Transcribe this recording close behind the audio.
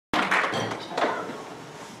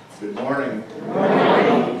Good morning. Good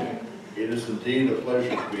morning. It is indeed a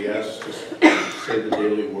pleasure to be asked to say the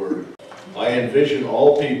daily word. I envision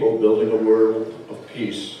all people building a world of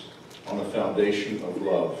peace on a foundation of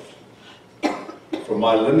love. From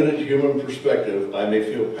my limited human perspective, I may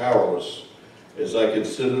feel powerless as I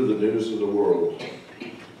consider the news of the world.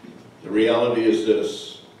 The reality is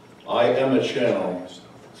this: I am a channel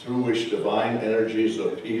through which divine energies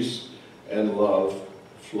of peace and love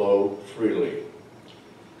flow freely.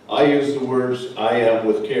 I use the words "I am"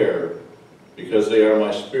 with care because they are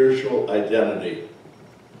my spiritual identity,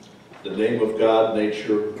 the name of God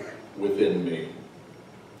nature within me.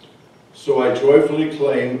 So I joyfully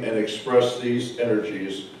claim and express these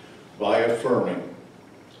energies by affirming,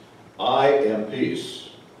 I am peace.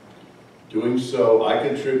 Doing so, I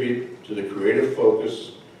contribute to the creative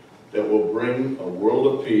focus that will bring a world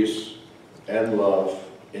of peace and love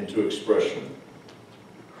into expression.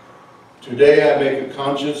 Today I make a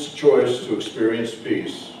conscious choice to experience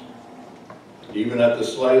peace. Even at the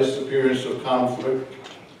slightest appearance of conflict,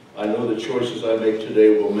 I know the choices I make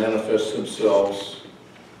today will manifest themselves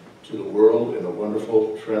to the world in a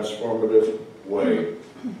wonderful, transformative way.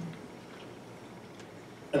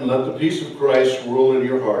 And let the peace of Christ rule in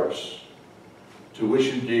your hearts, to which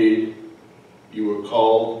indeed you were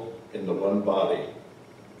called in the one body.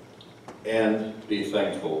 And be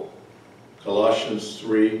thankful. Colossians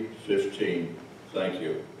 3:15. Thank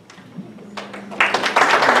you.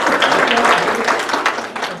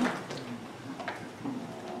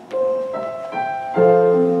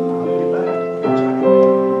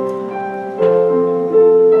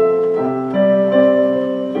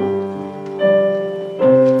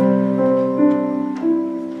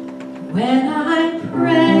 When I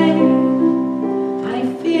pray, I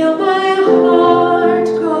feel my heart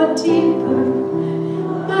go deeper,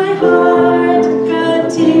 my heart go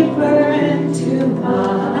deeper into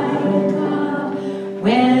my God.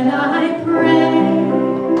 When I pray,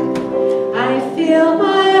 I feel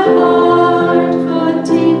my heart go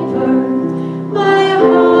deeper, my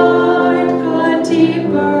heart go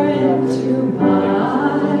deeper into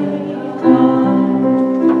my God.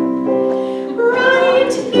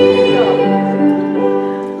 Right here,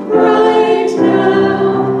 right now,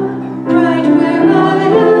 right where I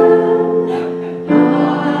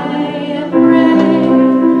am praying.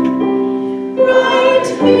 Right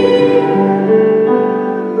here,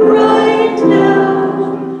 right now,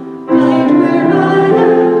 right where I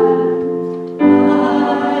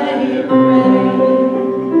am praying.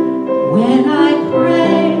 When I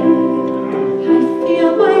pray, I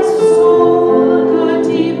feel my soul go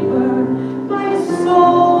deeper, my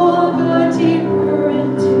soul go deeper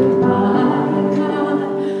into my God.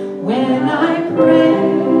 When I pray,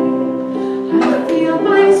 I feel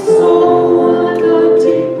my soul go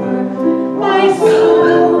deeper, my soul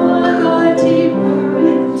go deeper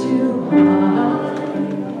into my God.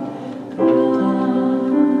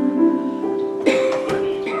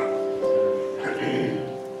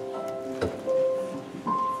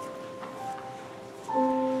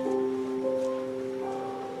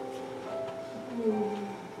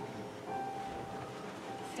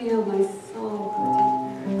 Feel my soul go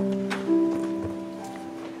deeper.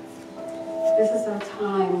 This is our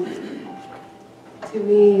time to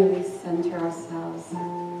really center ourselves.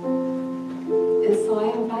 And so I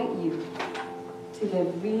invite you to get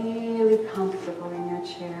really comfortable in your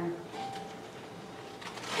chair.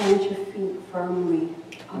 Plant your feet firmly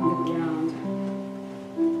on the ground.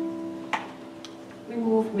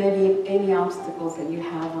 Remove maybe any obstacles that you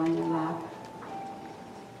have on your lap.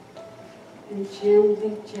 And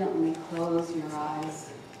gently, gently close your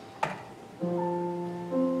eyes.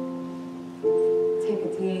 Take a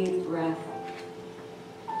deep breath.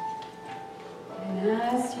 And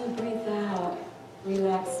as you breathe out,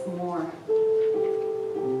 relax more.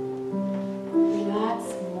 Relax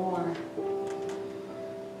more.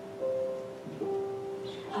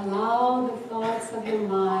 Allow the thoughts of your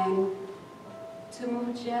mind to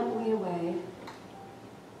move gently away.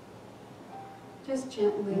 Just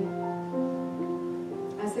gently.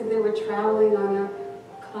 As if they were traveling on a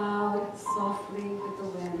cloud softly with the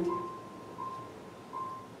wind.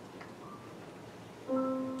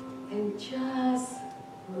 And just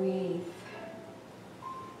breathe.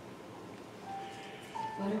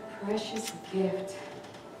 What a precious gift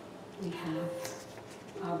we have,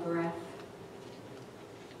 our breath.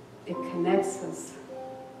 It connects us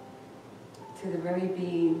to the very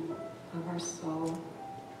being of our soul.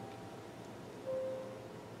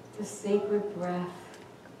 The sacred breath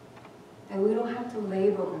that we don't have to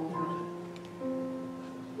labor over.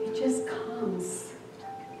 It just comes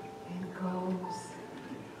and goes.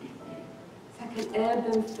 It's like like an ebb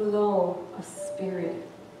and flow of spirit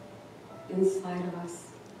inside of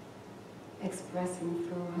us, expressing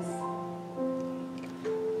through us.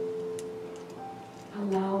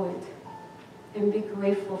 Allow it and be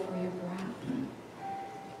grateful for your breath.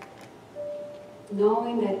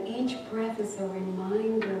 Knowing that each breath is a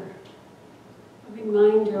reminder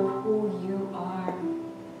of who you are,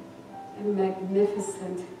 a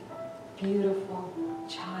magnificent, beautiful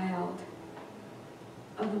child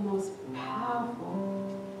of the most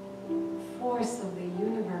powerful force of the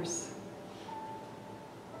universe.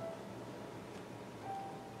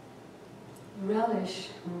 Relish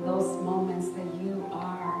those moments that you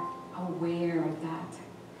are aware of that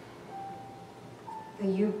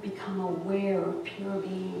you become aware of pure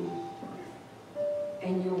being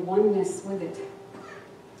and your oneness with it.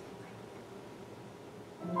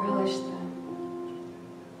 Relish them.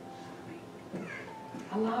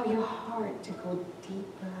 Allow your heart to go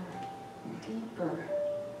deeper, deeper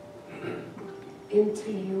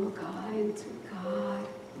into you, God, into God.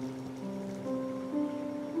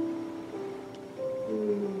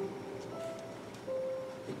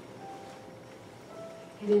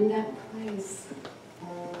 And in that place,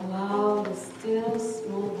 allow the still,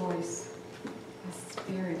 small voice of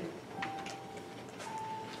Spirit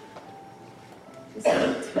to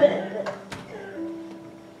speak to you.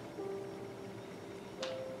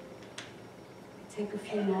 Take a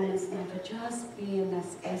few moments now to just be in that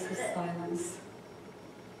space of silence.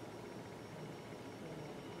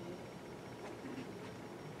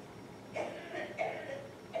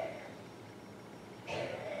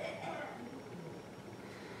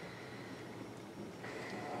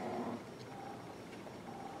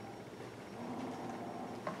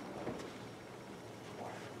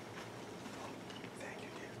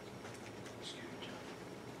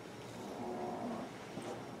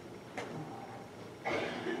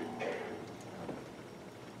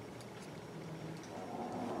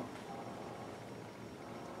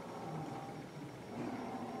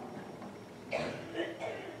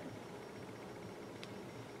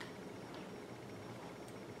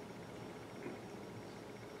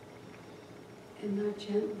 And now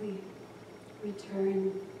gently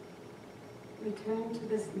return to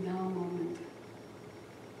this now moment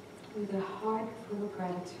with a heart full of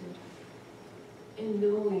gratitude, in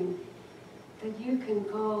knowing that you can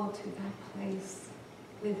go to that place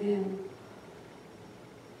within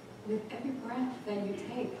with every breath that you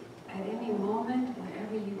take, at any moment,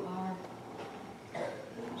 wherever you are.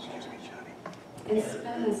 And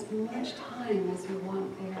spend as much time as you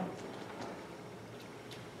want there.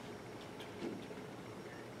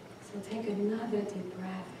 So take another deep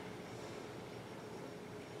breath.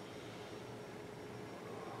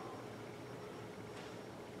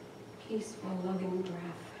 Peaceful, loving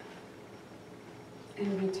breath. And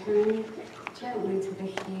return gently to the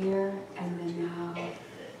here and the now,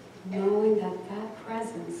 knowing that that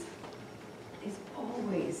presence is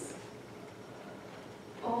always,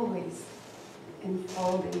 always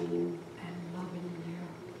enfolding you and loving you.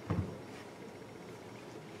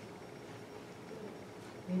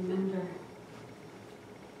 Remember,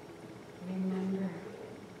 remember.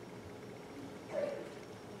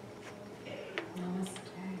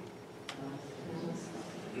 Namaste.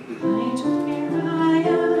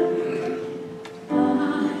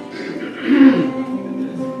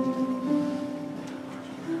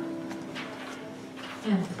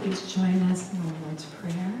 And please join us in the Lord's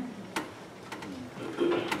Prayer.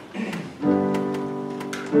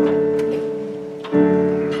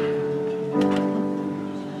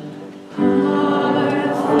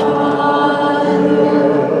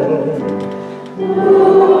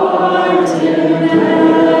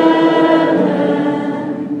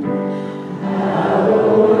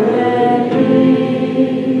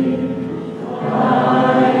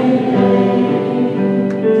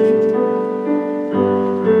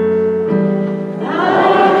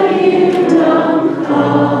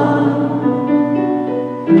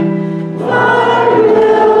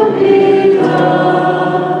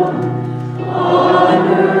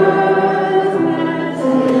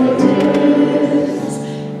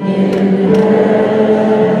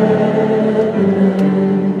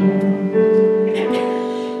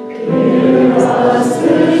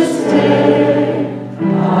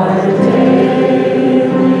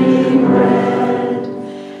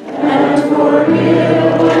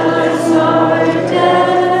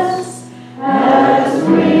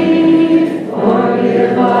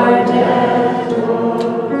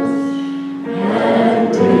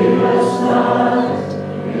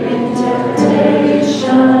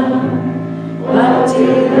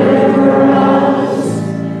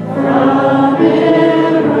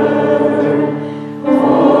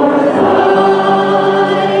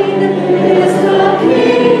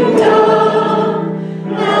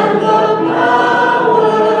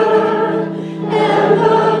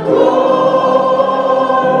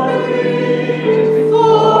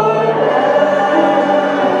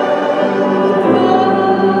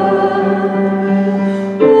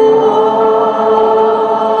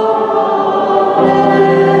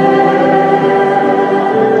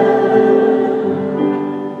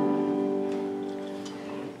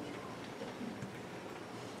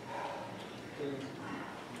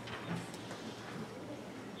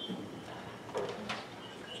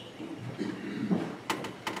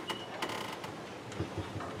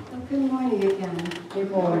 morning again.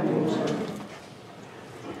 Good morning.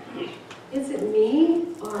 Is it me,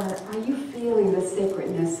 or are you feeling the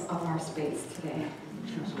sacredness of our space today?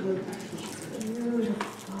 It's beautiful.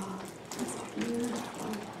 It's beautiful.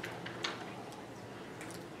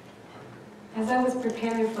 As I was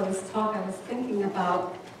preparing for this talk, I was thinking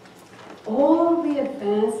about all the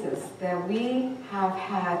advances that we have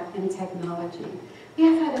had in technology. We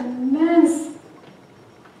have had immense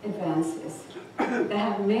advances that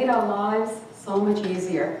have made our lives so much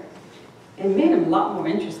easier and made them a lot more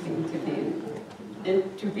interesting,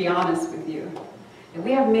 to be honest with you. And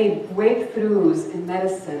we have made breakthroughs in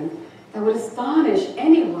medicine that would astonish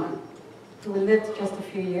anyone who lived just a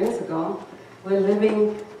few years ago. We're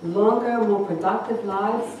living longer, more productive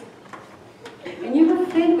lives. And you would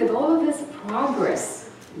think with all of this progress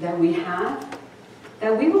that we have,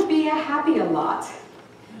 that we would be a happier lot.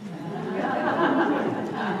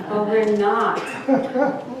 But we're not.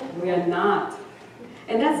 We're not.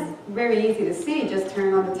 And that's very easy to see. Just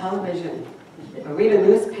turn on the television, or read a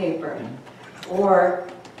newspaper, or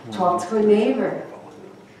talk to a neighbor.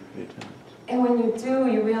 And when you do,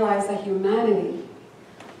 you realize that humanity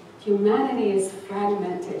is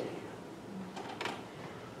fragmented.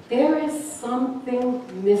 There is something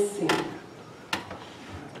missing.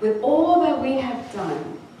 With all that we have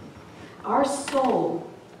done, our soul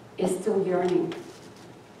is still yearning.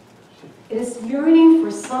 It is yearning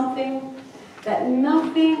for something that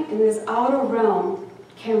nothing in this outer realm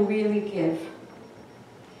can really give.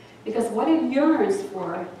 Because what it yearns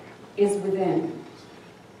for is within.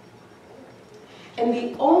 And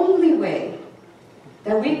the only way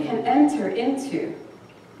that we can enter into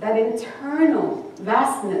that internal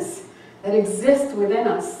vastness that exists within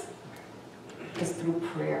us is through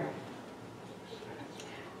prayer.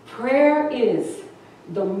 Prayer is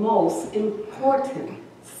the most important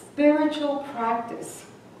spiritual practice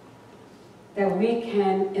that we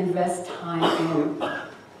can invest time in.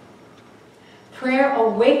 Prayer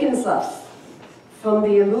awakens us from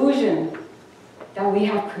the illusion that we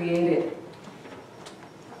have created.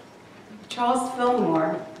 Charles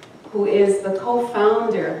Fillmore, who is the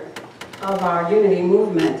co-founder of our Unity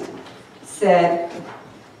movement, said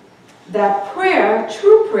that prayer,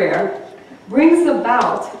 true prayer, brings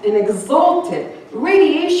about an exalted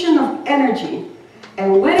radiation of energy,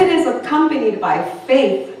 and when it is accompanied by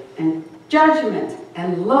faith and judgment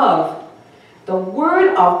and love, the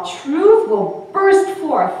word of truth will burst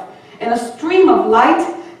forth in a stream of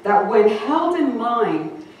light that, when held in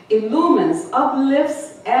mind, illumines,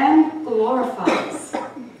 uplifts, and glorifies.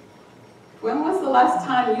 When was the last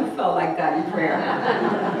time you felt like that in prayer?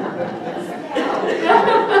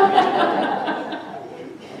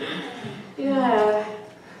 Yeah.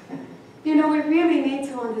 You know, we really need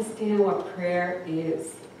to understand what prayer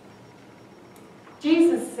is.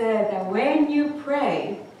 Jesus said that when you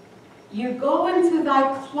pray, you go into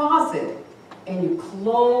thy closet and you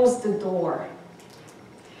close the door.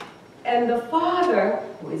 And the Father,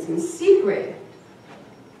 who is in secret,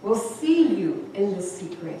 will see you in the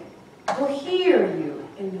secret, will hear you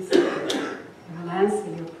in the secret, and will answer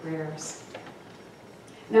your prayers.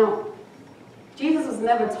 Now, Jesus was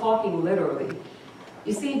never talking literally.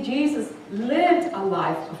 You see, Jesus lived a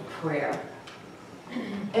life of prayer.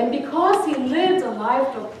 And because he lived a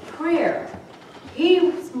life of prayer,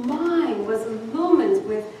 his mind was illumined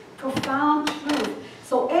with profound truth.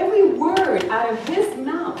 So every word out of his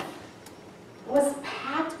mouth was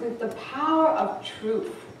packed with the power of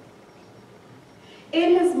truth.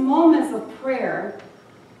 In his moments of prayer,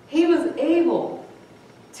 he was able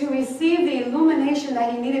to receive the illumination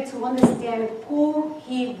that he needed to understand who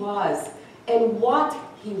he was and what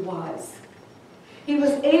he was. He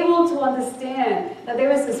was able to understand that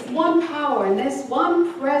there is this one power and this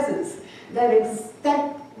one presence that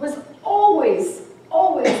was always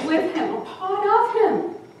with him, a part of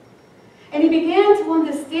him. And he began to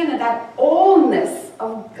understand that allness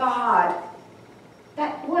of God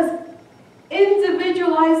that was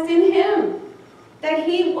individualized in him, that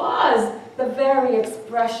he was the very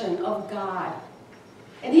expression of God.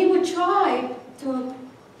 And he would try to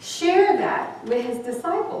share that with his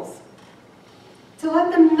disciples, to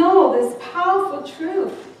let them know this powerful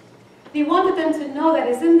truth. He wanted them to know that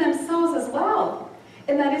it's in themselves as well,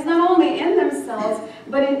 and that it's not only in themselves,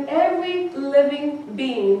 but in every living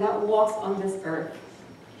being that walks on this earth.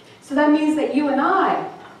 So that means that you and I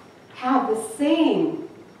have the same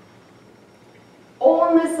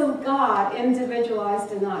allness of God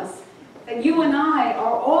individualized in us. That you and I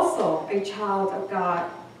are also a child of God.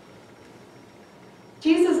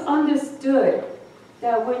 Jesus understood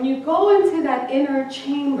that when you go into that inner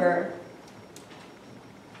chamber,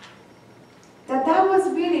 that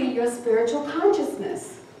was really your spiritual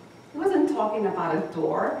consciousness. He wasn't talking about a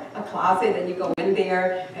door, a closet, and you go in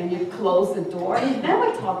there and you close the door. He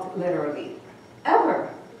never talked literally, ever.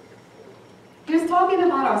 He was talking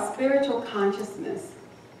about our spiritual consciousness.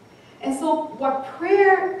 And so what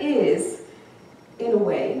prayer is, in a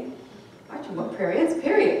way, actually what prayer is,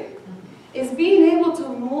 period, is being able to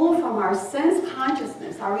move from our sense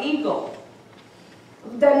consciousness, our ego,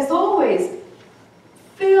 that is always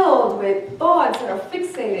filled with thoughts that are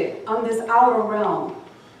fixated on this outer realm,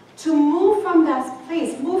 to move from that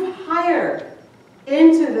place, move higher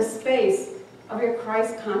into the space of your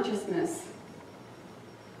Christ consciousness.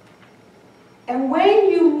 And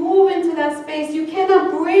when you move into that space, you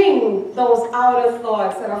cannot bring those outer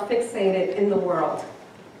thoughts that are fixated in the world.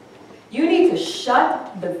 You need to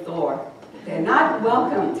shut the door. They're not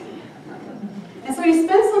welcomed. And so you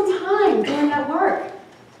spend some time doing that work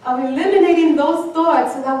of eliminating those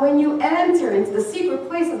thoughts so that when you enter into the secret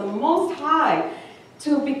place of the Most High,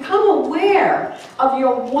 to become aware of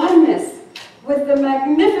your oneness with the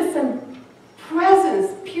magnificent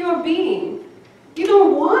presence, pure being. You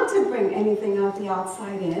don't want to bring anything of the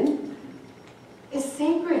outside in. It's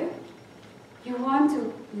sacred. You want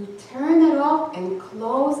to turn it off and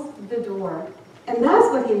close the door. And that's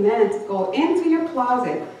what he meant. Go into your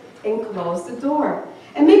closet and close the door.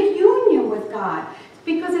 And make union with God.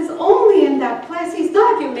 Because it's only in that place. He's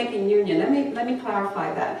not you're making union. Let me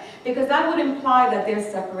clarify that. Because that would imply that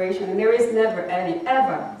there's separation. And there is never any,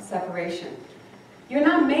 ever separation. You're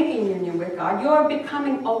not making union with God. You're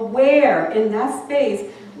becoming aware in that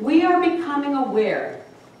space. We are becoming aware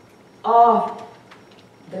of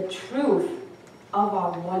the truth of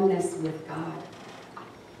our oneness with God.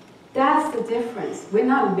 That's the difference. We're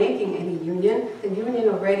not making any union. The union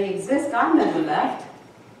already exists. God never left.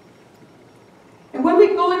 And when we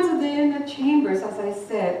go into the inner chambers, as I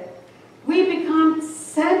said, we become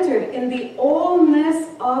centered in the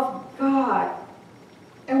allness of God.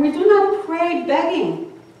 And we do not pray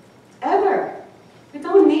begging, ever. We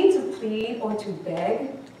don't need to plead or to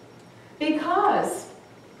beg. Because,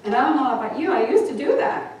 and I don't know about you, I used to do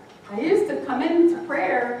that. I used to come into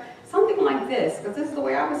prayer something like this, because this is the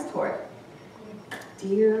way I was taught.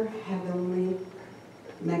 Dear Heavenly,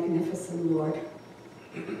 Magnificent Lord,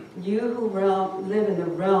 you who live in the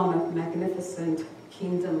realm of magnificent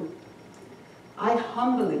kingdom, I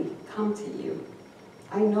humbly come to you.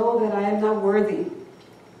 I know that I am not worthy,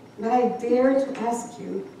 but I dare to ask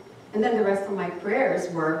you. And then the rest of my prayers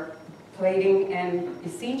were pleading and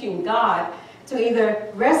beseeching God to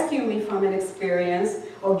either rescue me from an experience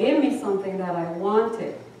or give me something that I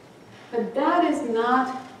wanted. But that is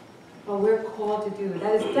not what we're called to do.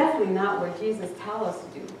 That is definitely not what Jesus tells us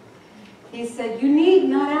to do. He said, you need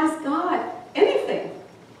not ask God anything,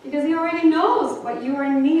 because he already knows what you are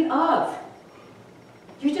in need of.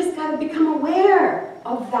 You just got to become aware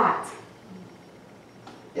of that.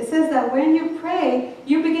 It says that when you pray,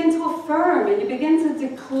 you begin to affirm and you begin to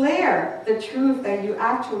declare the truth that you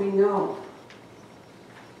actually know.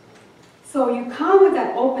 So you come with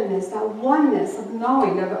that openness, that oneness of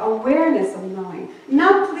knowing, that awareness of knowing,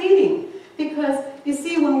 not pleading. Because, you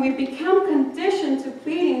see, when we become conditioned to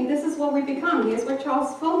pleading, this is what we become. Here's what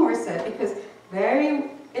Charles Fillmore said, because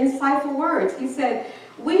very insightful words. He said,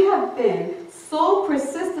 we have been so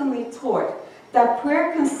persistently taught that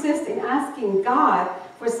prayer consists in asking God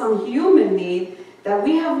for some human need that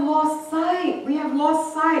we have lost sight. We have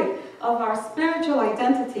lost sight of our spiritual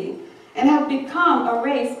identity and have become a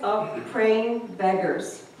race of praying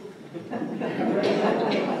beggars.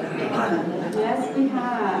 Yes, we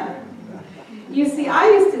have. You see, I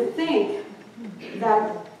used to think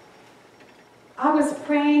that I was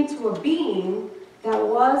praying to a being that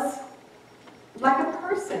was like a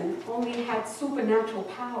person, only had supernatural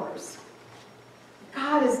powers.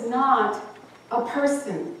 God is not a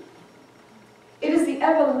person. It is the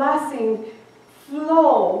everlasting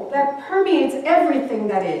flow that permeates everything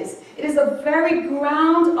that is. It is the very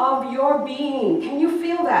ground of your being. Can you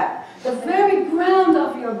feel that? The very ground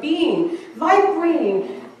of your being,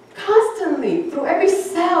 vibrating constantly through every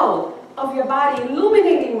cell of your body,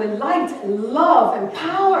 illuminating with light and love and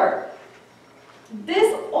power.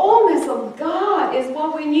 This allness of God is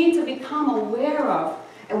what we need to become aware of.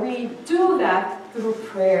 And we do that through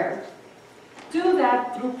prayer. Do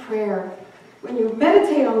that through prayer. When you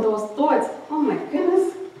meditate on those thoughts, oh my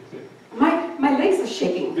goodness, my legs are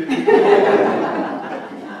shaking.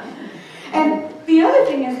 And the other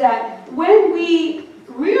thing is that when we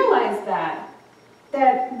realize that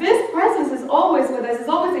this presence is always with us, is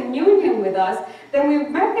always in union with us, then we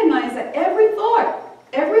recognize that every thought,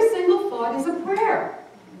 every single thought is a prayer.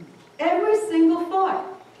 Every single thought.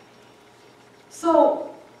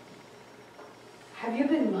 Have you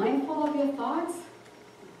been mindful of your thoughts?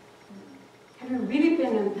 Have you really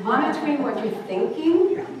been monitoring what you're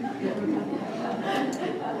thinking?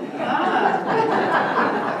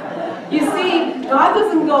 You see, God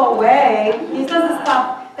doesn't go away. He doesn't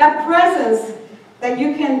stop. That presence that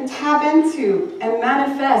you can tap into and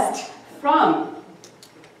manifest from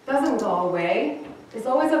doesn't go away. It's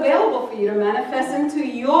always available for you to manifest into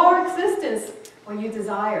your existence what you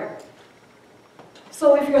desire.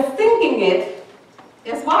 So if you're thinking it,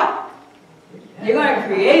 guess what? You're going to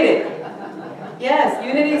create it. Yes,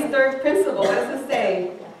 Unity's third principle. What does it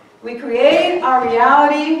say? We create our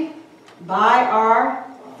reality by our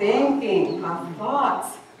thinking, our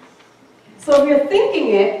thoughts. So if you're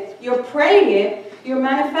thinking it, you're praying it, you're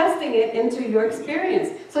manifesting it into your experience.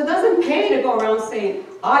 So it doesn't pay to go around saying,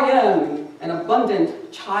 I am an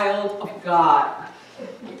abundant child of God.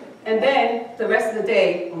 And then the rest of the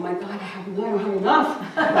day, oh my God, I don't have enough.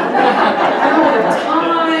 I don't have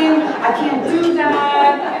time. I can't do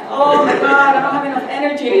that. Oh my God, I don't have enough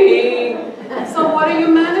energy. So what are you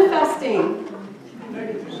manifesting?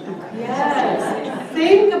 Yes.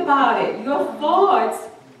 Think about it. Your thoughts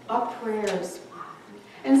are prayers.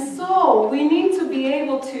 And so we need to be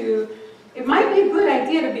able to, it might be a good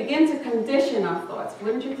idea to begin to condition our thoughts,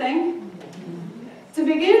 wouldn't you think? To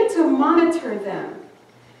begin to monitor them.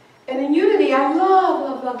 And in Unity, I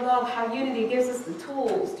love how Unity gives us the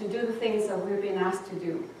tools to do the things that we're being asked to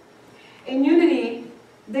do. In Unity,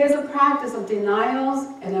 there's a practice of denials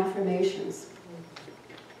and affirmations.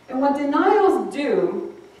 And what denials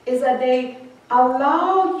do is that they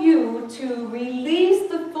allow you to release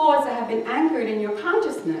the thoughts that have been anchored in your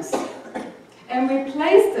consciousness and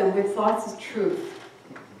replace them with thoughts of truth.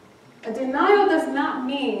 A denial does not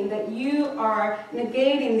mean that you are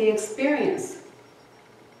negating the experience.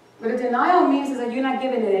 What a denial means is that you're not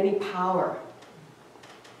giving it any power.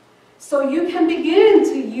 So you can begin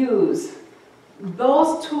to use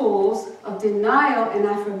those tools of denial and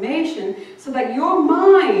affirmation so that your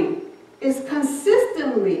mind is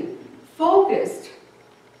consistently focused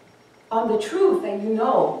on the truth that you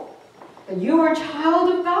know, that you are a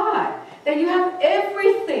child of God, that you have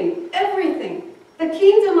everything. The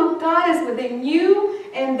kingdom of God is within you,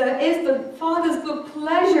 and it's the Father's good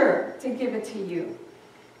pleasure to give it to you.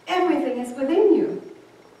 Everything is within you.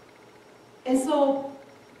 And so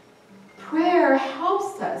prayer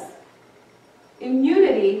helps us. In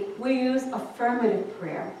Unity, we use affirmative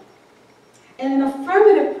prayer. And in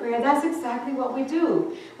affirmative prayer, that's exactly what we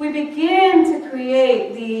do. We begin to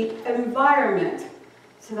create the environment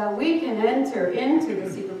so that we can enter into the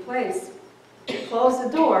secret place, close the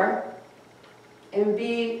door, and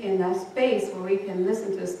be in that space where we can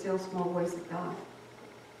listen to the still small voice of God.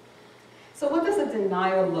 So what does a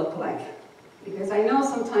denial look like? Because I know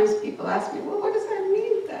sometimes people ask me, well, what does that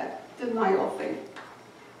mean, that denial thing?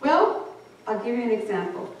 Well, I'll give you an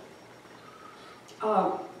example.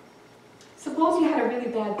 Suppose you had a really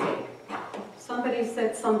bad day. Somebody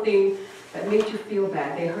said something that made you feel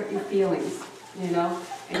bad. They hurt your feelings, you know,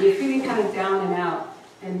 and you're feeling kind of down and out,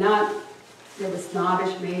 and not, they were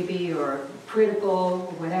snobbish maybe, or critical,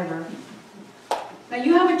 or whatever. Now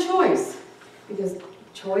you have a choice, because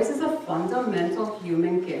choice is a fundamental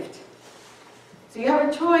human gift. So you have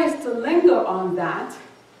a choice to linger on that,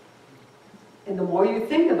 and the more you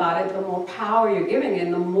think about it, the more power you're giving it,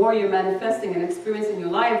 and the more you're manifesting an experience in your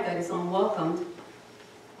life that is unwelcomed.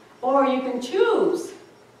 Or you can choose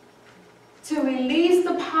to release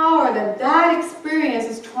the power that that experience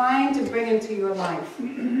is trying to bring into your life.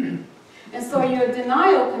 And so your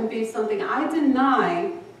denial can be something, I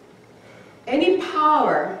deny any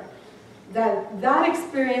power that that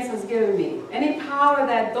experience has given me, any power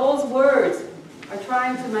that those words are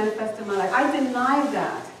trying to manifest in my life. I deny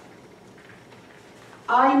that.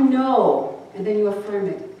 I know, and then you affirm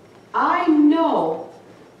it. I know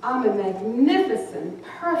I'm a magnificent,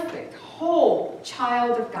 perfect, whole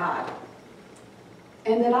child of God.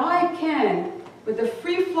 And that I can, with the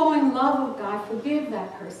free-flowing love of God, forgive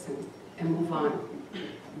that person and move on.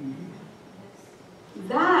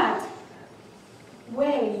 That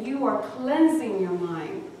way you are cleansing your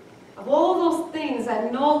mind of all those things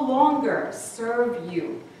that no longer serve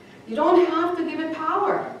you. You don't have to give it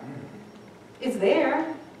power. It's there.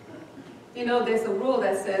 You know, there's a rule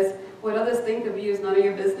that says, what others think of you is none of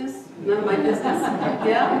your business, none of my business.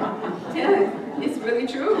 Yeah, it's really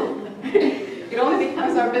true. It only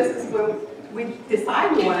becomes our business when we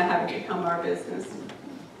decide we want to have it become our business.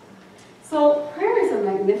 So prayer is a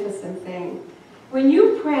magnificent thing. When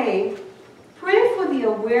you pray, pray for the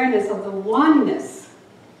awareness of the oneness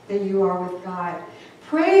that you are with God.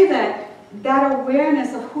 Pray that that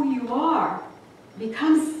awareness of who you are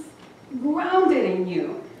becomes grounded grounded in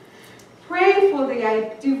you. Pray for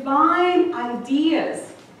the divine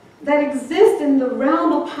ideas that exist in the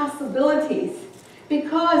realm of possibilities,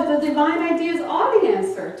 because the divine ideas are the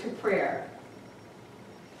answer to prayer.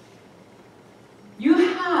 You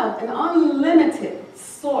have an unlimited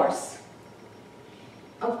source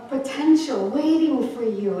of potential waiting for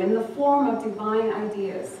you in the form of divine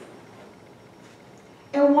ideas.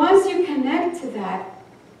 And once you connect to that,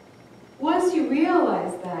 once you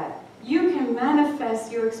realize that, you can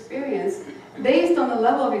manifest your experience based on the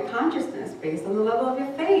level of your consciousness, based on the level of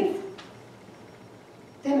your faith.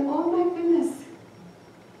 Then, oh my goodness,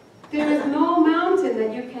 there is no mountain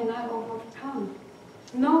that you cannot overcome.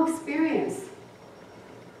 No experience.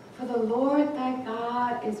 For the Lord thy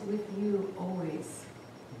God is with you always.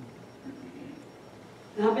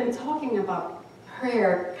 And I've been talking about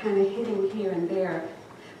prayer kind of hitting here and there,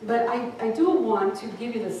 but I do want to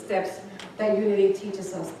give you the steps that Unity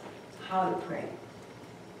teaches us how to pray.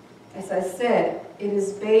 As I said, it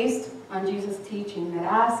is based on Jesus' teaching that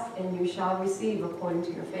ask and you shall receive according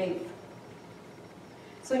to your faith.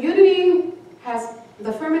 So Unity has, the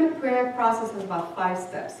affirmative prayer process has about 5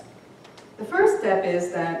 steps. The first step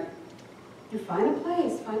is that you find a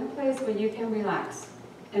place where you can relax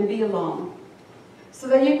and be alone, so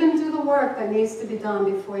that you can do the work that needs to be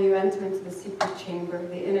done before you enter into the secret chamber,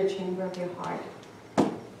 the inner chamber of your heart.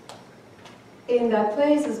 In that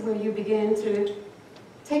place is where you begin to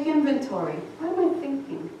take inventory. What am I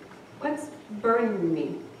thinking? What's burdening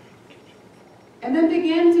me? And then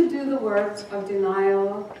begin to do the work of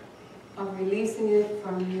denial, of releasing it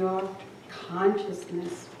from your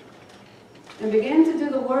consciousness. And begin to do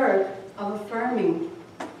the work of affirming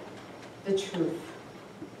the truth.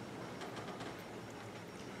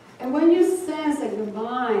 And when you sense that your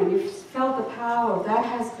mind, you've felt the power, that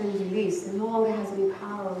has been released, it no longer has any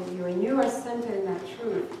power over you, and you are centered in that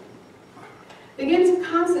truth, begin to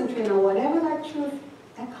concentrate on whatever that truth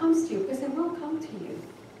that comes to you, because it will come to you.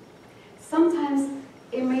 Sometimes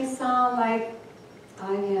it may sound like,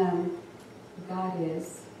 I am, God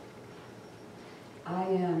is. I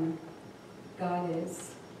am, God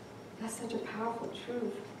is. That's such a powerful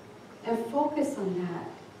truth. And focus on that.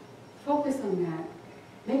 Focus on that.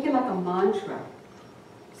 Make it like a mantra.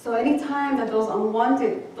 So anytime that those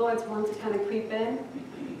unwanted thoughts want to kind of creep in,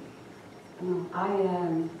 I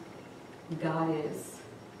am, God is.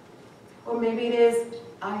 Or maybe it is,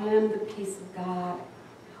 I am the peace of God.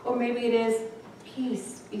 Or maybe it is,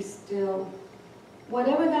 peace, be still.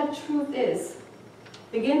 Whatever that truth is,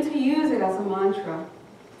 begin to use it as a mantra.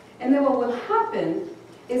 And then what will happen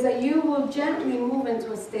is that you will gently move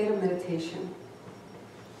into a state of meditation.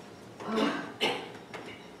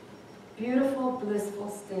 Beautiful,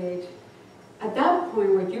 blissful stage. At that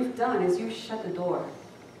point, what you've done is you've shut the door.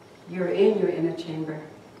 You're in your inner chamber.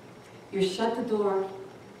 You shut the door,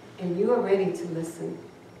 and you are ready to listen.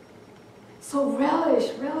 So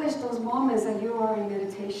relish those moments that you are in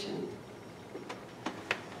meditation.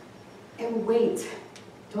 And wait.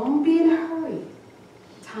 Don't be in a hurry.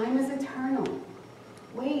 Time is eternal.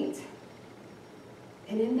 Wait.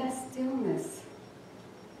 And in that stillness,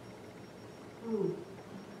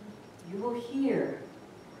 you will hear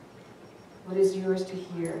what is yours to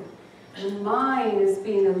hear. Your mind is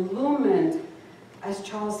being illumined, as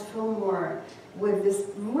Charles Fillmore, with this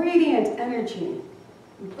radiant energy,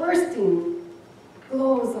 bursting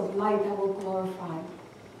glows of light that will glorify.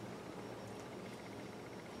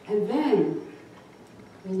 And then,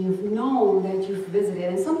 when you've known that you've visited,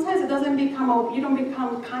 and sometimes it doesn't become, you don't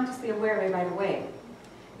become consciously aware of it right away.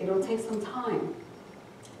 It'll take some time.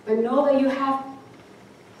 But know that you have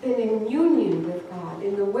been in union with God,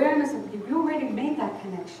 in the awareness of you already made that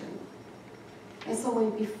connection. And so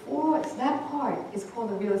before, that part is called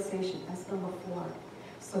the realization. That's number 4.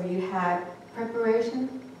 So you had preparation,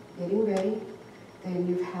 getting ready, then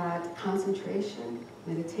you've had concentration,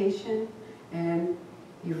 meditation, and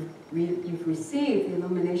you've received the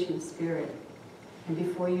illumination of spirit. And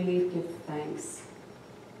before you leave, give thanks.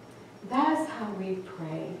 That's how we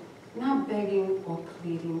pray, not begging or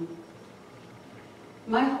pleading.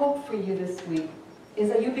 My hope for you this week is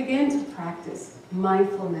that you begin to practice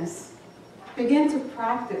mindfulness. Begin to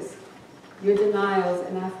practice your denials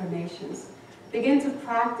and affirmations. Begin to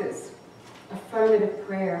practice affirmative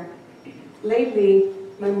prayer. Lately,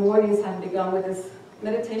 my mornings have begun with this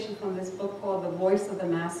meditation from this book called The Voice of the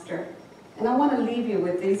Master. And I want to leave you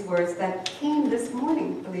with these words that came this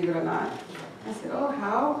morning, believe it or not. I said, oh,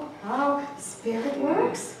 how spirit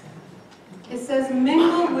works. It says,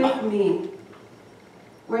 mingle with me.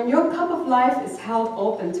 When your cup of life is held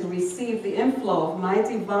open to receive the inflow of my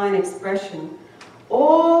divine expression,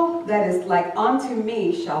 All that is like unto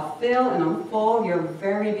me shall fill and unfold your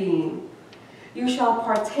very being. You shall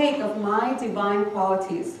partake of my divine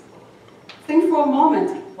qualities. Think for a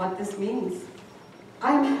moment what this means.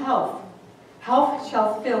 I am health. Health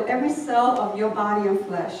shall fill every cell of your body and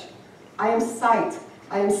flesh. I am sight.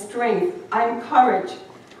 I am strength. I am courage.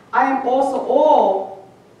 I am also all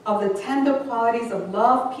of the tender qualities of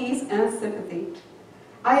love, peace, and sympathy.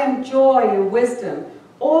 I am joy and wisdom,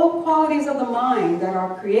 all qualities of the mind that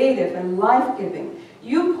are creative and life-giving.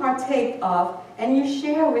 You partake of and you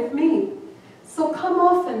share with me. So come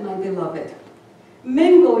often, my beloved.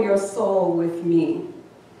 Mingle your soul with me,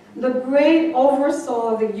 the great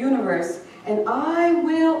oversoul of the universe, and I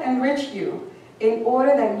will enrich you in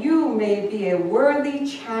order that you may be a worthy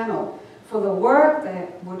channel for the work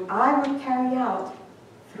that I would carry out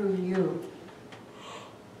through you.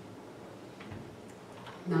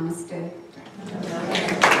 Namaste.